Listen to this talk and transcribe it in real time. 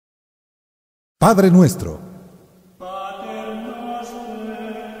Padre nuestro,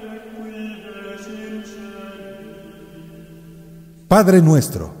 Padre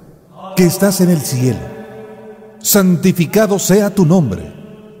nuestro, que estás en el cielo, santificado sea tu nombre.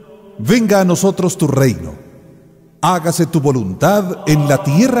 Venga a nosotros tu reino. Hágase tu voluntad en la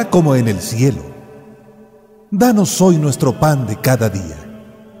tierra como en el cielo. Danos hoy nuestro pan de cada día.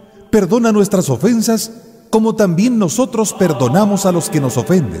 Perdona nuestras ofensas como también nosotros perdonamos a los que nos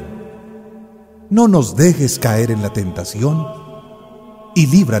ofenden. No nos dejes caer en la tentación y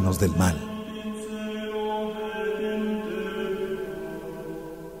líbranos del mal.